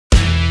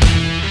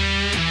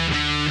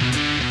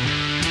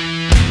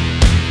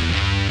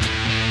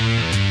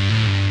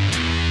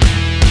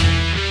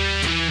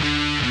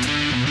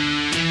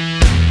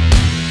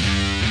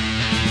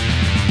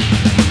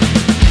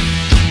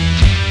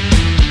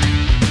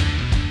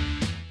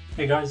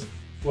Hey guys,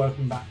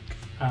 welcome back.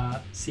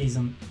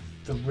 Season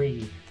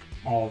 3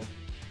 of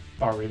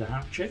Bury the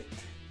Hatchet.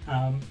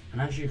 And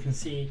as you can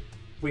see,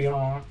 we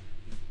are...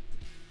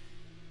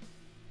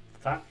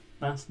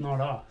 That's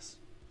not us.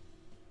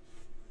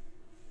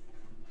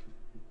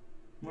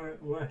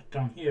 We're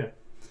down here.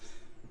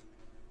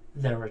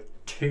 There are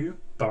 2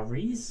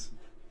 Burys.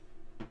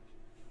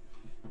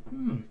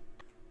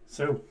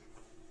 So,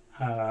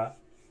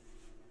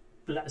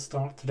 let's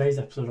start today's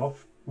episode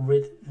off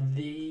with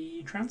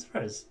the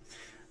transfers.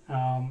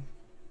 Sean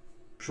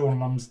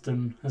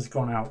Lumsden has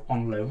gone out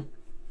on loan.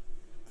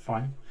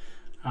 Fine.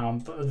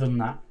 But other than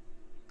that,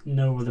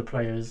 no other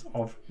players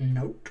of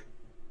note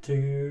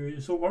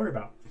to sort of worry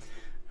about.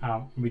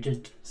 We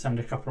did send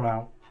a couple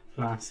out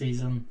last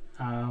season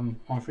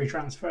on free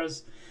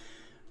transfers.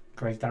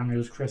 Greg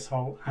Daniels, Chris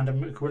Holt,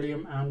 Adam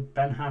McWilliam and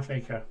Ben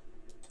Halfaker.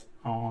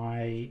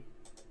 I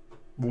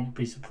won't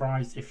be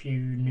surprised if you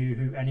knew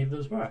who any of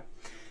those were.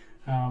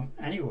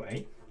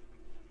 Anyway,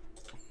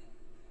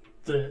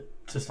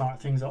 to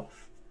start things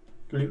off,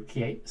 Luke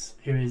Yates,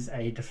 who is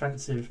a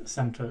defensive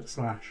centre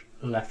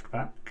 / left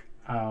back,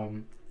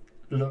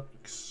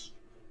 looks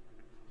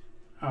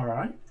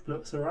alright.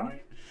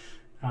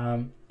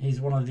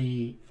 He's one of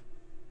the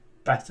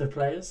better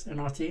players in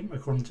our team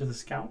according to the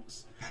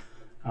scouts.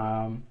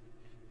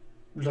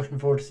 Looking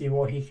forward to see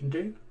what he can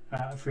do.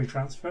 Free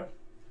transfer,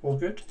 all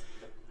good.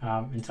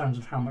 In terms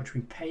of how much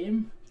we pay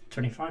him,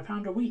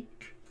 £25 a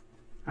week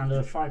and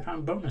a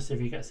 £5 bonus if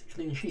he gets a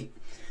clean sheet.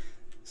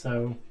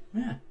 So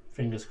yeah,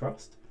 fingers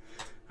crossed.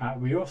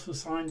 We also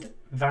signed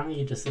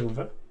Vanny De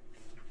Silva,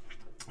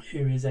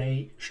 who is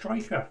a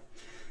striker,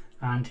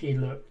 and he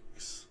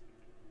looks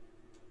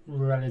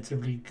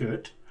relatively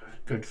good.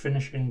 Good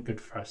finishing,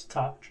 good first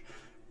touch,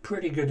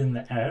 pretty good in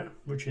the air,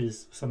 which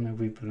is something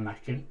we've been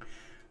lacking.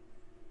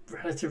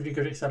 Relatively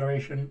good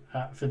acceleration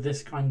for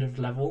this kind of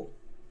level.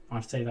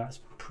 I'd say that's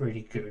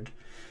pretty good.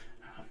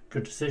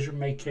 Good decision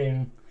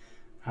making.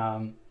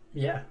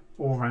 Yeah,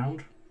 all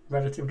round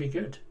relatively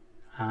good,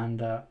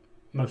 and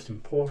most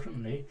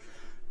importantly,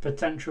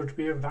 potential to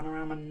be a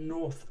Vanarama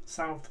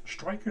north-south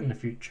striker in the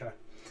future.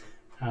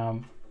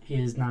 He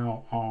is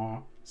now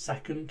our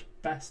second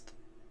best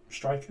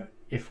striker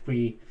if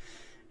we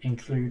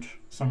include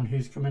someone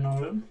who's come in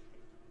on loan.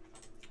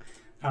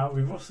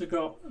 We've also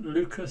got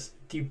Lucas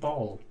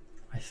DeBall,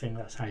 I think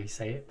that's how you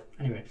say it.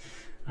 Anyway,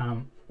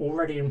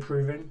 already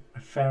improving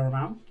a fair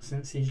amount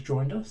since he's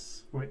joined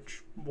us,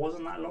 which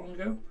wasn't that long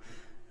ago.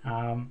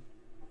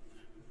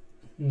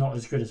 Not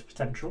as good as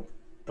potential,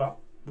 but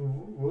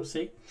we'll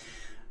see.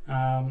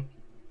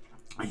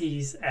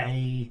 He's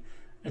a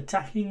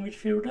attacking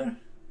midfielder,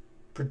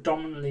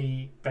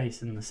 predominantly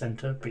based in the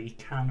centre, but he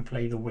can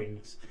play the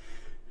wings.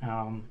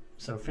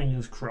 So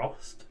fingers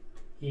crossed,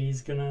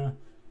 he's gonna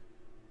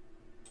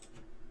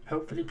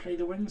hopefully play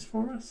the wings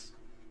for us.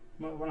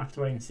 We'll have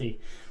to wait and see.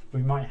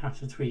 We might have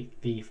to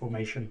tweak the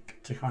formation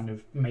to kind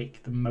of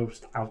make the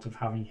most out of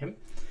having him.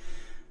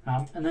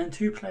 And then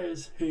 2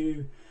 players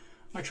who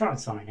I tried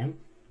to sign him.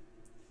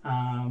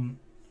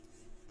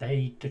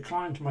 They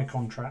declined my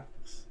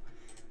contracts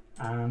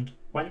and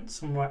went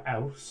somewhere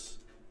else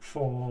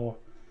for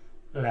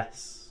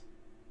less,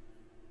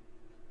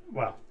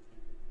 well,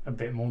 a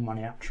bit more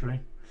money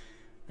actually.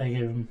 They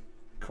gave him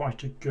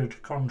quite a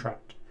good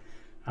contract,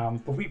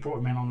 but we brought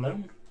him in on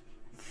loan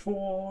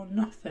for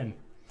nothing.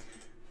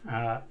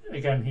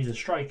 Again, he's a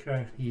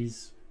striker,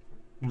 he's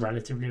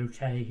relatively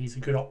okay, he's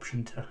a good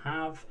option to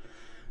have.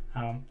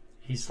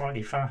 He's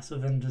slightly faster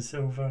than De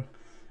Silva,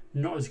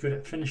 not as good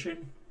at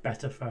finishing,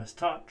 better first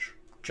touch,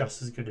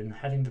 just as good in the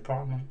heading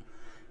department.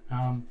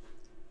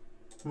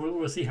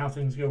 We'll see how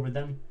things go with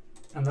them.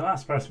 And the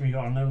last person we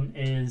got on loan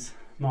is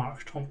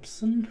Mark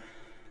Thompson.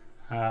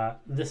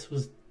 This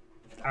was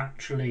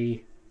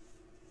actually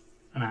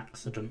an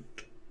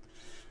accident.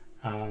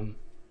 I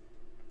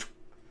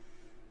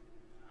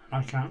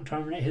can't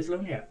terminate his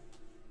loan yet.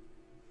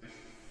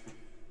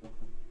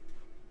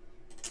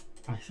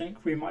 I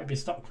think we might be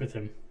stuck with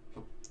him.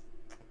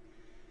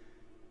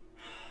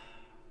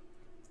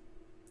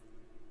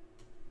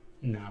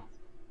 No.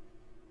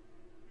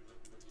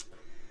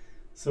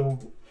 So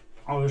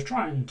I was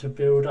trying to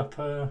build up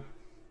a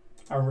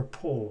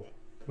rapport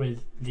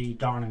with the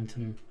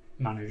Darlington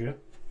manager,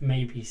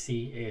 maybe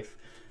see if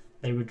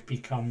they would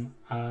become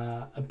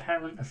a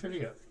parent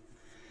affiliate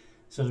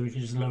so that we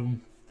could just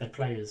loan their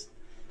players.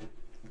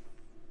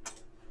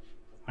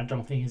 I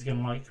don't think he's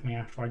going to like me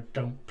after I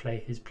don't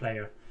play his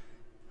player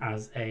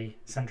as a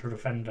central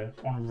defender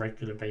on a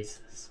regular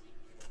basis.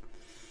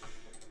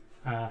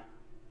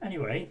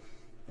 Anyway,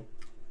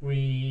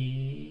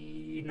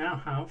 we now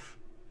have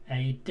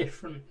a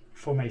different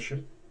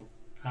formation.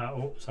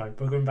 We're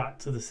going back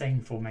to the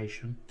same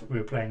formation we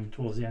were playing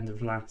towards the end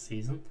of last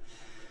season.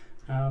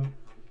 And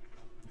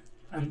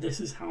this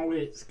is how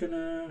it's going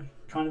to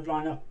kind of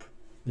line up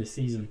this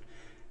season.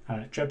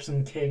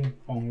 Jebson King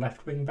on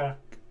left wing back,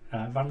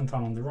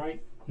 Valentine on the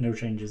right, no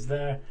changes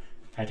there.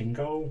 Heading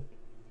goal,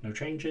 no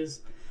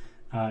changes.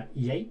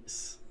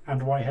 Yates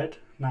and Whitehead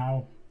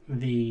now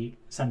the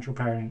central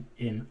pairing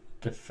in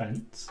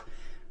defence.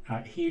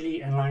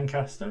 Healy and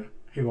Lancaster,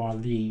 who are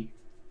the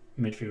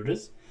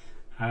midfielders.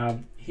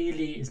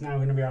 Healy is now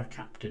going to be our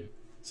captain,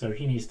 so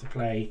he needs to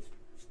play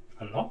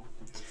a lot,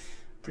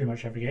 pretty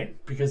much every game,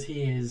 because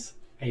he is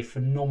a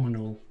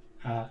phenomenal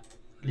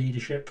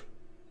leadership.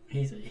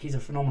 He's a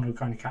phenomenal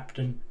kind of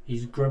captain.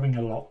 He's growing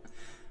a lot,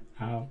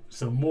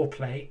 so more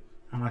play,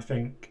 and I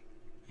think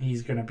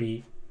he's going to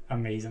be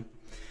amazing.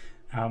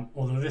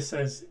 Although this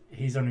says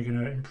he's only going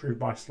to improve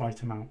by a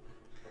slight amount.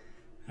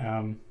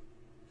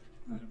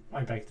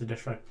 I beg to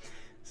differ.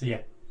 So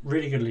yeah,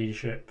 really good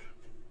leadership,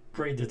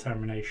 great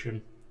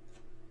determination,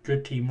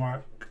 good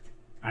teamwork,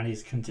 and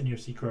he's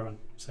continuously growing.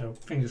 So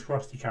fingers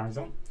crossed he carries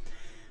on.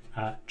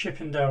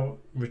 Chippendale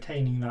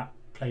retaining that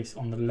place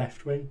on the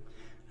left wing.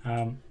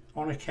 On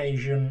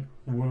occasion,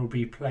 we'll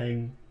be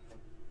playing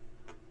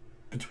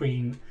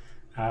between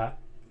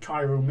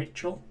Cairo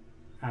Mitchell,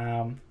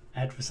 Ed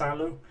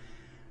Vassallo,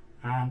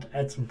 and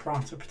Edson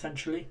Prata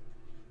potentially.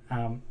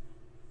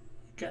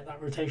 Get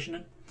that rotation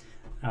in.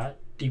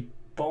 De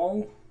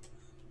Ball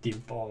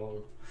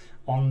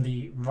on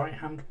the right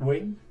hand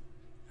wing,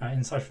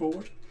 inside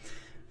forward.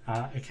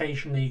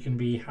 Occasionally you can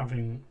be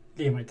having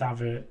Liam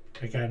McDavitt,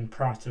 again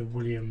Prata,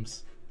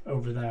 Williams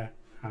over there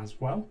as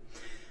well.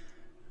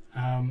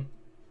 And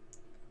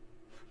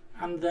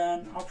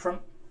then up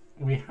front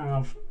we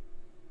have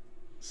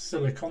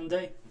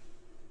Siliconde,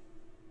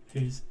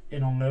 who's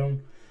in on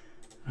loan.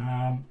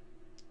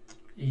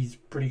 He's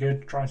pretty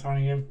good, try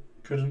signing him,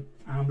 couldn't.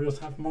 And we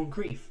also have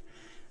Moncrief.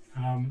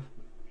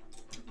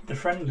 The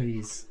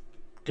friendlies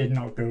did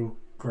not go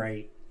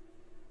great.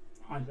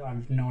 I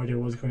have no idea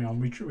what was going on.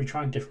 We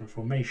tried different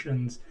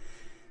formations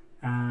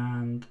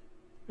and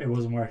it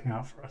wasn't working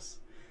out for us.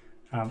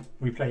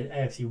 We played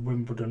AFC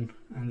Wimbledon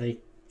and they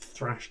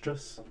thrashed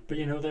us, but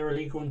you know, they're a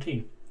League One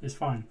team. It's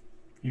fine,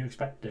 you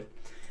expect it.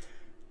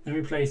 Then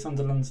we played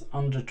Sunderland's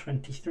under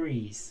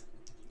 23s,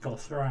 got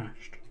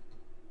thrashed.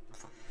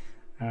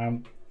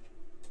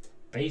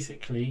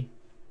 Basically,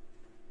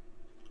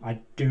 I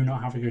do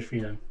not have a good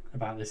feeling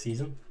about this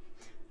season.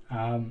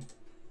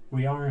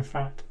 We are in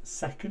fact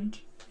second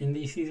in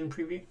the season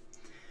preview.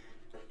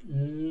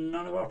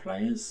 None of our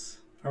players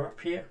are up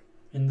here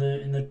in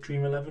the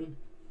Dream 11,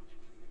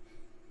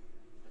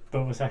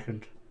 but we're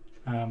second.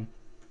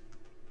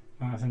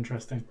 That's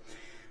interesting.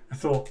 I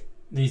thought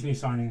these new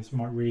signings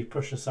might really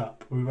push us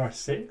up. We were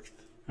 6th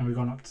and we've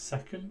gone up to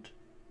 2nd,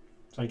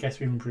 so I guess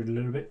we've improved a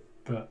little bit,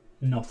 but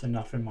not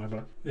enough in my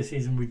book. This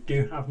season we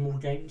do have more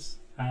games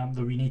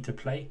that we need to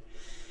play.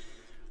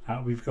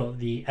 We've got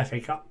the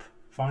FA Cup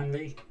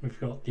finally, we've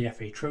got the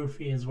FA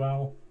Trophy as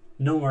well.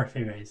 No more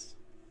FAs.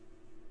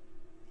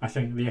 I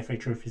think the FA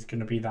Trophy is going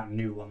to be that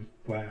new one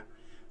where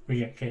we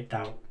get kicked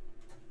out.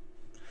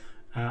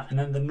 And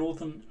then the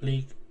Northern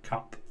League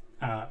Cup,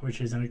 which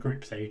is in a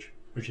group stage,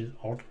 which is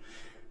odd.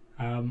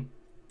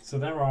 So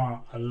there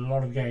are a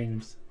lot of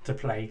games to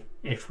play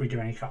if we do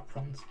any cup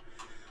runs.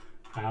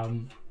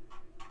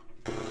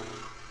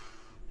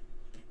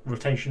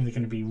 Rotation is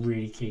going to be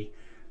really key,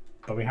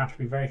 but we have to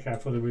be very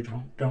careful that we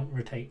don't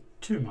rotate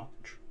too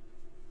much.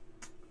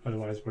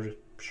 Otherwise we're just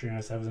shooting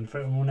ourselves in the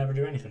foot and we'll never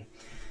do anything.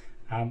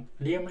 Liam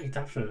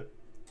McDavitt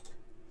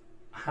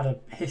had a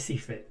hissy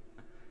fit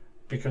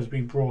because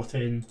we brought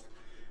in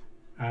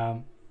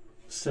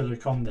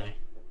Siliconde,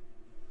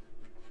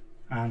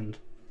 and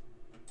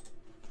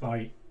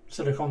like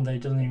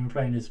Siliconde doesn't even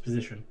play in his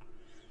position.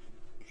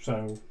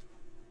 So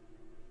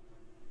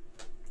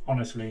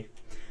honestly,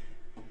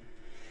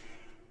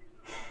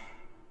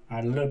 I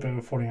had a little bit of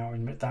a falling out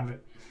with McDavitt,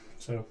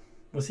 so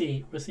we'll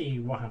see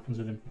what happens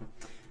with him.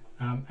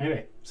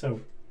 Anyway, so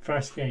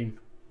first game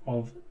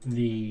of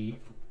the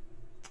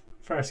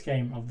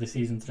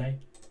season today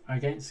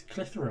against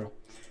Clitheroe,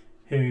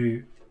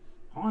 who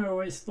I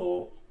always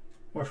thought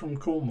were from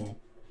Cornwall.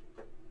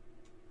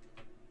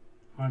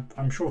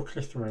 I'm sure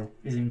Clitheroe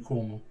is in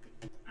Cornwall,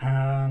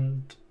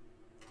 and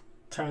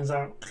turns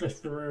out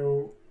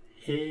Clitheroe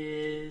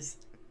is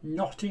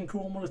not in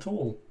Cornwall at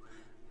all.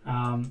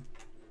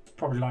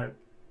 Probably like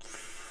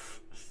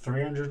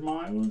 300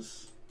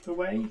 miles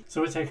away.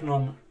 So we're taking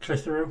on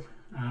Clitheroe.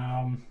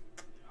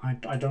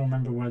 I don't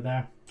remember where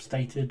they're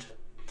stated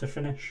to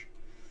finish.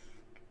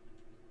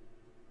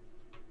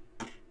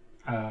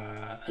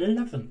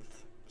 11th.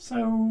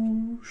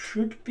 So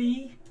should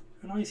be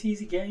a nice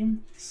easy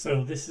game.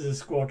 So this is a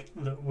squad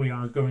that we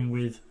are going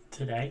with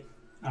today.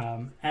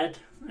 Ed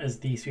as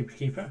the super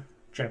keeper,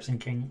 Jebson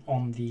King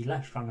on the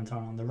left,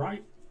 Valentine on the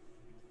right,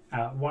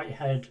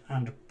 Whitehead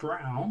and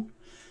Brown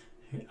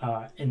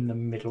in the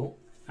middle,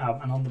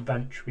 and on the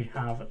bench we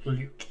have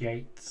Luke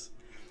Yates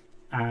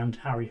and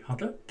Harry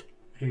Huddart,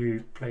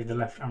 who play the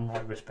left and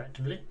right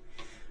respectively.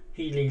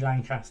 Healy,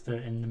 Lancaster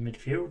in the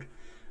midfield,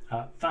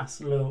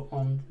 Vassallo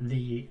on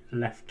the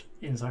left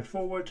inside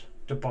forward,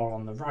 De Boer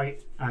on the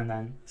right, and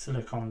then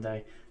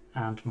Siliconde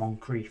and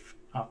Moncrief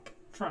up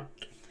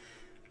front.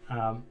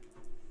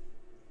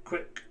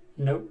 Quick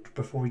note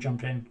before we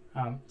jump in,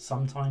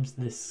 sometimes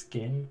this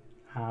skin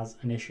has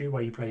an issue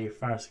where you play your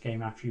first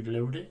game after you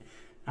load it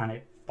and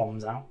it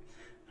bombs out.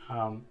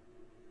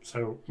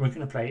 So we're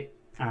going to play it,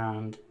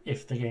 and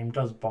if the game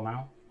does bomb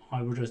out,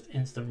 I will just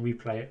instant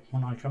replay it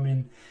when I come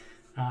in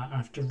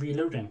after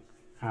reloading,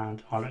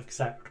 and I'll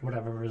accept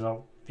whatever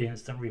result the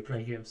instant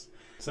replay gives.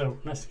 So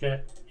let's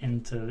get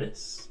into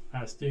this.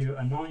 Let's do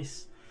a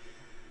nice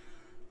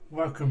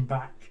welcome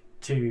back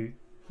to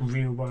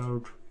real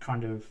world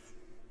kind of,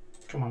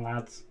 come on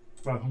lads,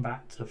 welcome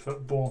back to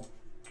football,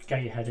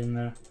 get your head in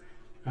there.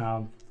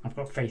 I've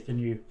got faith in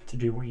you to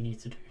do what you need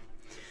to do.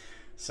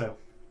 So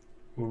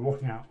we're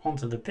walking out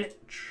onto the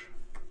pitch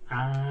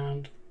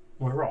and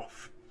we're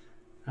off.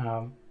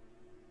 And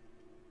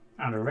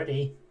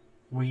already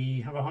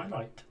we have a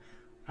highlight,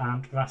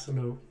 and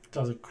Vassalo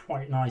does a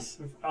quite nice,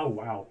 oh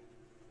wow,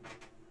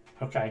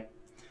 okay,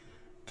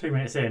 2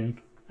 minutes in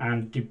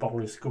and the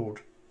ball is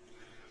scored.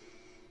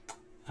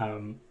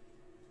 I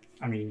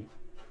mean,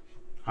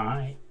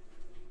 that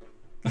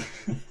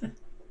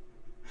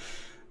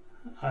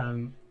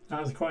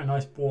was quite a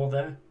nice ball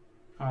there.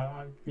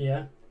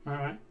 Yeah,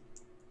 alright,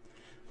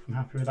 I'm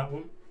happy with that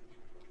one.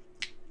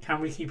 Can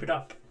we keep it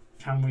up?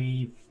 Can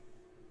we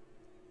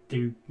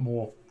do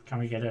more? Can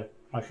we get a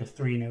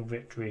 3-0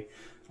 victory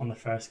on the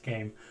first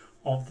game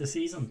of the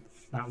season?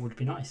 That would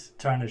be nice.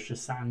 Turner's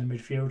just sat in the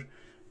midfield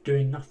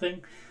doing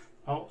nothing.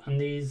 Oh,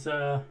 and these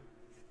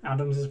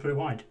Adams has put it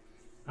wide.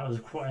 That was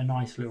quite a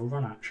nice little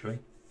run actually.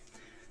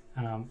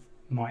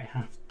 Might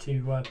have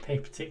to pay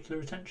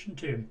particular attention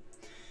to him.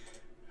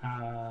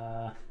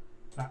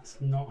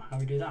 That's not how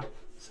we do that.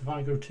 So if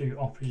I go to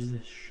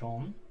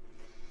opposition,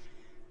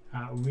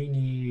 we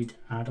need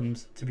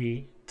Adams to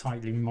be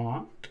tightly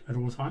marked at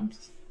all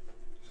times.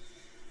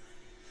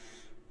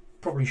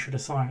 Probably should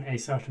assign a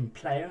certain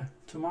player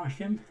to mark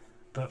him,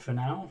 but for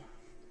now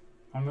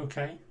I'm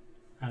okay.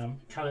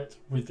 Khaled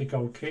with the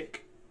goal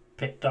kick,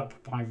 picked up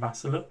by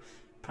Vassalo,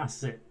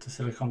 passes it to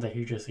Siliconde,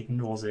 who just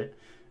ignores it.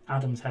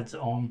 Adams heads it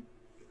on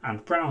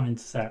and Brown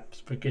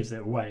intercepts but gives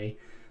it away.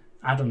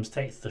 Adams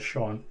takes the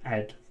shot and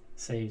Ed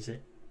saves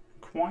it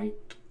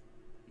quite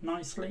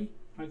nicely,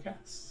 I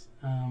guess.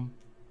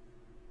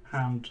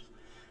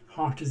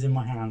 Heart is in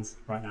my hands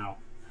right now.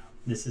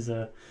 This is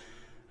a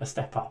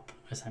step up,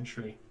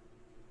 essentially.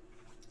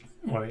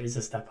 Well, it is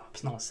a step up,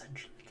 it's not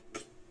essentially.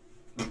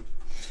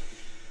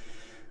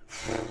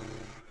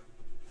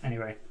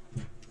 Anyway,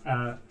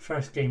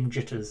 first game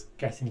jitters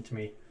getting to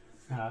me.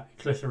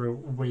 Clitheroe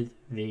with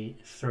the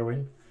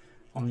throw-in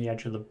on the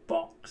edge of the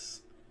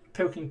box.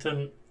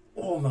 Pilkington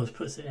almost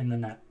puts it in the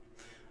net.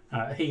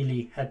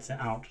 Healy heads it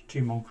out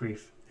to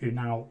Moncrief, who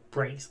now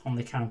breaks on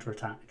the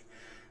counter-attack.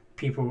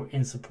 People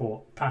in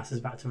support, passes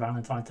back to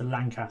Valentine, to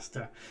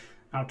Lancaster,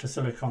 out to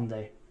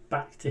Siliconde,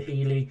 back to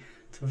Healy,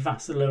 to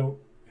Vassalo,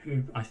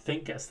 who I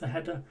think gets the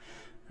header.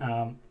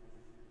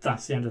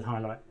 That's the end of the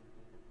highlight.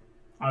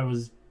 I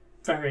was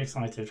very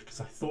excited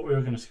because I thought we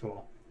were going to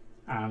score,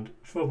 and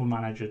Football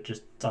Manager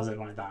just does it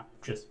like that,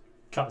 just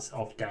cuts it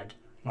off dead.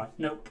 Like,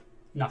 nope,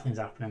 nothing's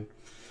happening.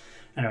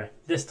 Anyway,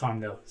 this time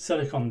though,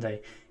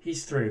 Siliconde,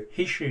 he's through,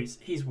 he shoots,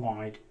 he's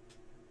wide.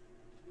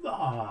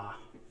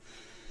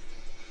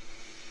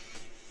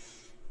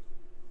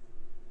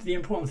 The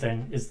important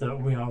thing is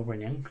that we are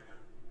winning.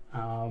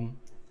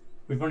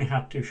 We've only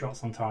had 2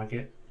 shots on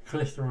target.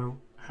 Clitheroe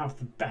have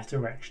the better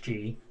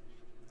XG,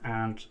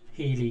 and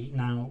Healy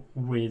now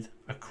with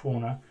a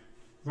corner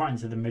right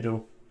into the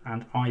middle,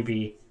 and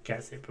IB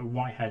gets it, but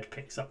Whitehead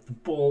picks up the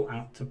ball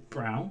out to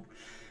Brown,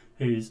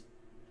 who's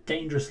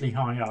dangerously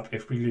high up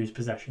if we lose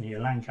possession here.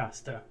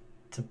 Lancaster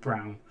to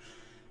Brown,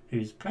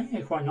 who's playing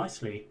it quite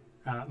nicely.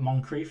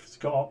 Moncrief's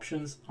got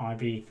options,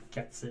 IB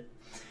gets it.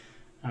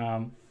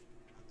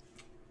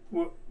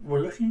 We're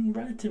looking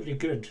relatively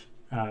good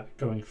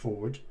going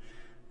forward.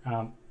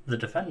 The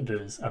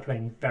defenders are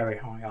playing very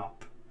high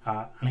up.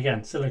 And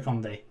again,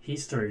 Siliconde,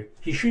 he's through.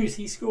 He shoots,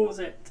 he scores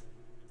it.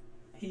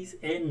 He's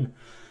in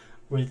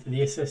with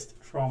the assist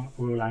from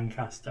Will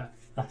Lancaster.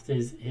 That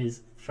is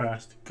his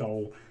first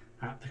goal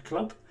at the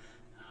club.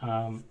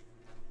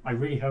 I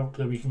really hope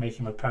that we can make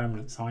him a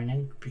permanent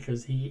signing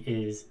because he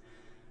is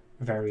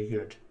very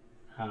good.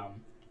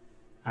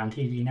 And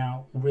Healy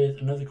now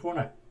with another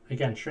corner.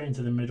 Again, straight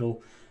into the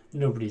middle.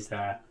 Nobody's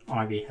there.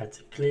 Ivy heads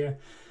it clear.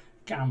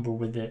 Gamble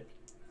with it.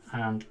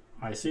 And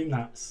I assume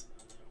that's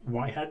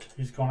Whitehead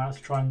who's gone out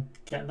to try and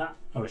get that.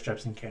 Oh, it's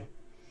Jebson King.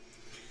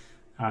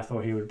 I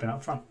thought he would have been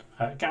up front.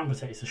 Gamble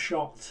takes a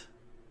shot.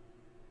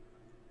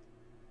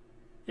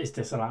 It's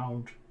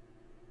disallowed.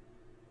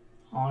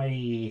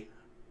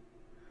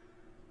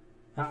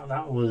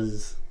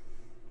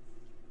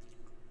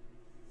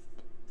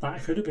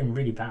 That could have been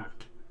really bad.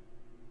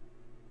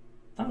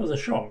 That was a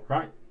shot,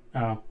 right?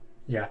 Oh,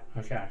 yeah,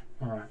 okay,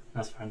 alright,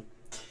 that's fine.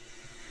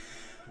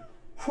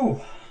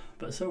 Whew.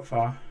 But so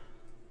far,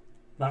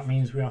 that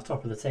means we are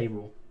top of the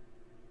table.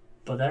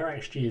 But their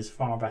XG is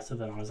far better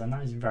than ours, and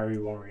that is very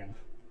worrying.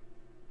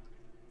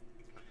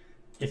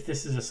 If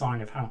this is a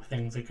sign of how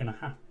things are going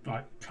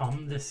to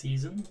come this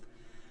season,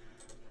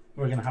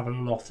 we're going to have a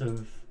lot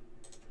of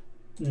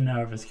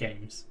nervous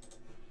games.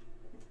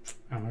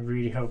 And I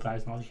really hope that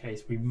is not the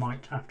case. We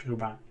might have to go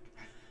back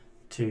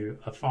to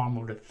a far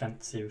more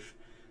defensive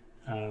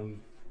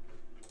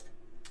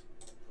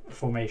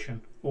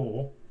formation,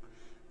 or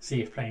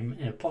see if playing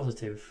in a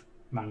positive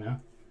manner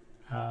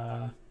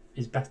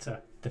is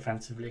better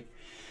defensively.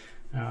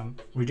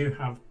 We do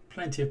have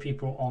plenty of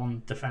people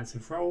on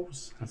defensive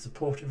roles and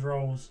supportive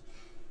roles,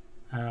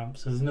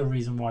 so there's no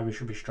reason why we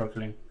should be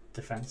struggling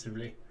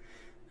defensively.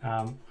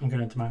 I'm going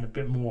to demand a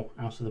bit more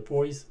out of the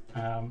boys,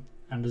 and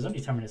there's only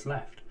 10 minutes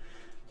left.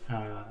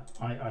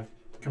 I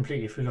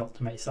completely forgot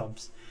to make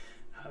subs.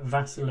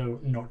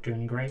 Vassilo not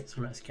doing great,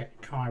 so let's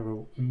get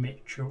Cairo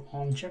Mitchell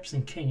on.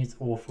 Jefferson King is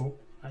awful.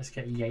 Let's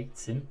get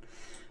Yates in.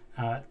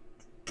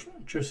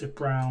 Joseph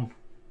Brown,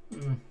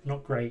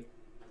 not great.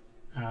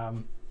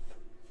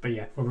 But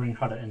yeah, we'll bring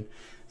Hatchet in.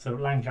 So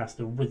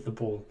Lancaster with the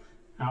ball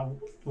out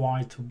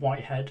wide to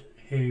Whitehead,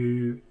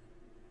 who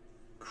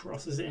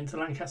crosses it into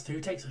Lancaster, who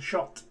takes a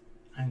shot,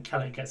 and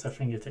Kellett gets a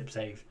fingertip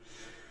save.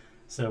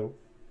 So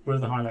will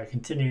the highlight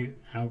continue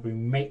and we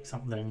make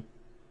something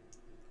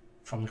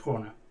from the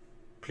corner?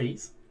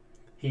 Please.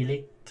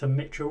 Healy to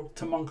Mitchell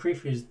to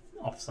Moncrief, who's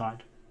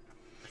offside.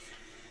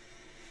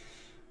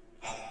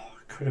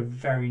 Could have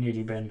very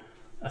nearly been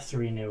a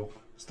 3-0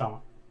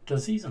 start to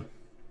the season.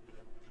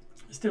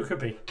 It still could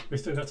be. We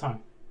still got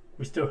time.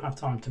 We still have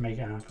time to make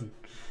it happen.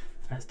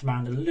 Let's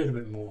demand a little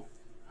bit more.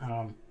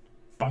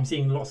 But I'm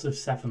seeing lots of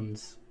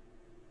 7s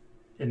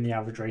in the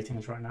average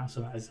ratings right now,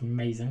 so that is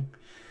amazing.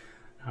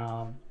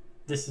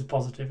 This is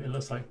positive. It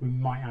looks like we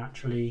might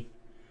actually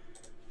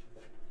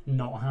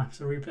not have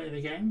to replay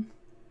the game,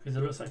 because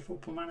it looks like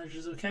Football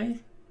Manager's okay.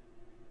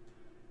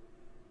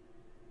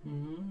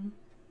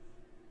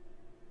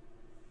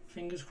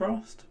 Fingers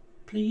crossed,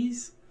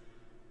 please,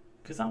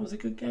 because that was a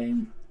good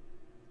game.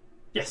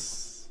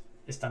 Yes,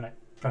 it's done it.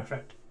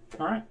 Perfect.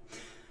 All right.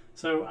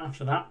 So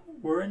after that,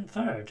 we're in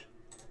 3rd.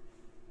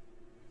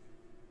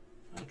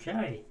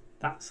 Okay,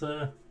 that's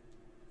a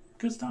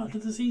good start to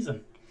the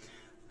season.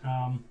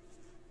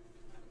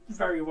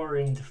 Very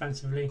worrying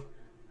defensively.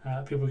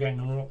 People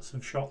getting lots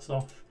of shots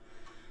off.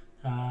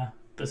 But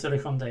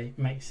Siliconde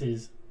makes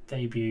his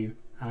debut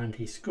and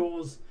he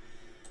scores.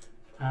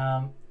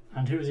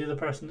 And who was the other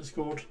person that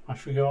scored? I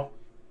forgot.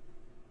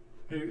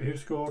 Who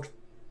scored?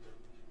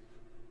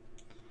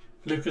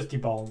 Lucas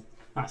Dibal.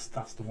 That's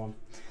the one.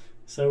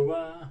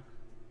 So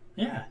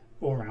yeah,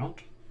 all round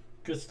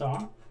good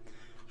start.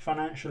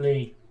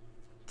 Financially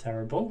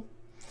terrible.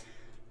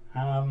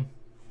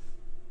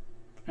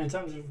 In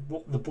terms of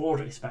what the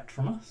board expect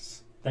from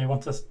us, they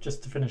want us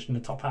just to finish in the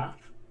top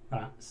half.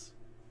 That's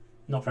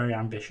not very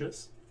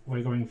ambitious.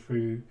 We're going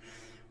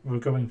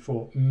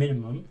for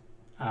minimum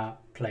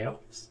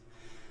playoffs,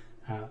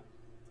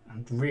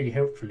 and really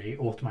hopefully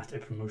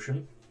automatic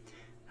promotion.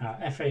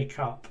 FA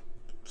Cup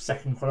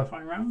 2nd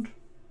qualifying round.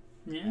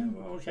 Yeah,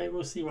 well, okay,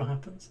 we'll see what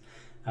happens.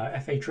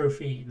 FA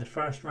Trophy the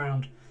 1st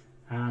round,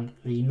 and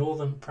the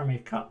Northern Premier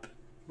Cup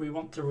we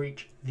want to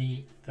reach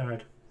the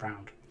 3rd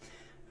round.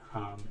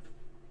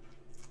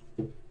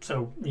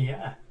 So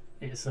yeah,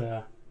 it's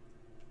going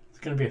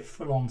to be a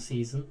full-on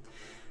season,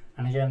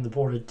 and again the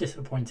board are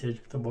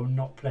disappointed that we're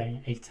not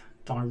playing a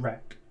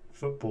direct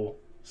football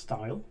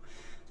style.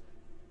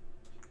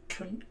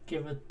 Couldn't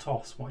give a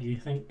toss. What do you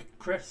think,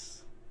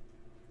 Chris?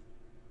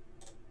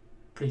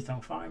 Please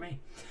don't fire me.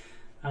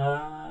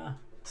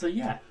 So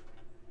yeah,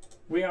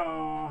 we've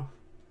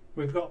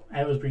got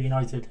Aylesbury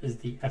United as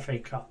the FA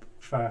Cup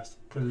 1st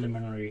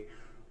preliminary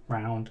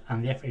round,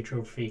 and the FA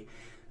Trophy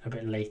a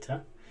bit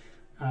later.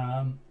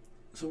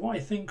 So what I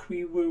think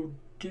we will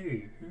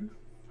do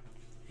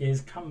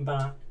is come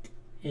back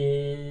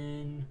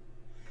in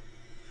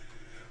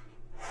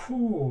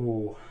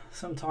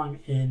sometime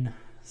in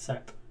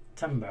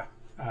September.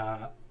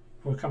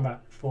 We'll come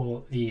back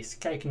for the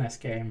Skegness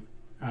game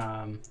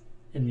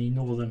in the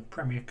Northern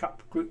Premier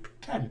Cup Group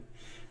 10,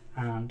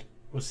 and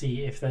we'll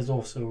see if there's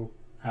also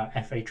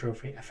FA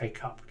Trophy, FA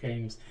Cup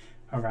games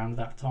around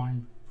that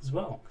time as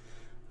well.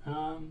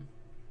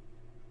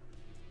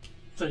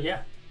 So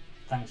yeah,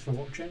 thanks for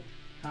watching,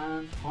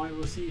 and I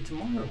will see you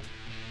tomorrow.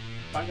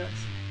 Bye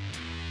guys.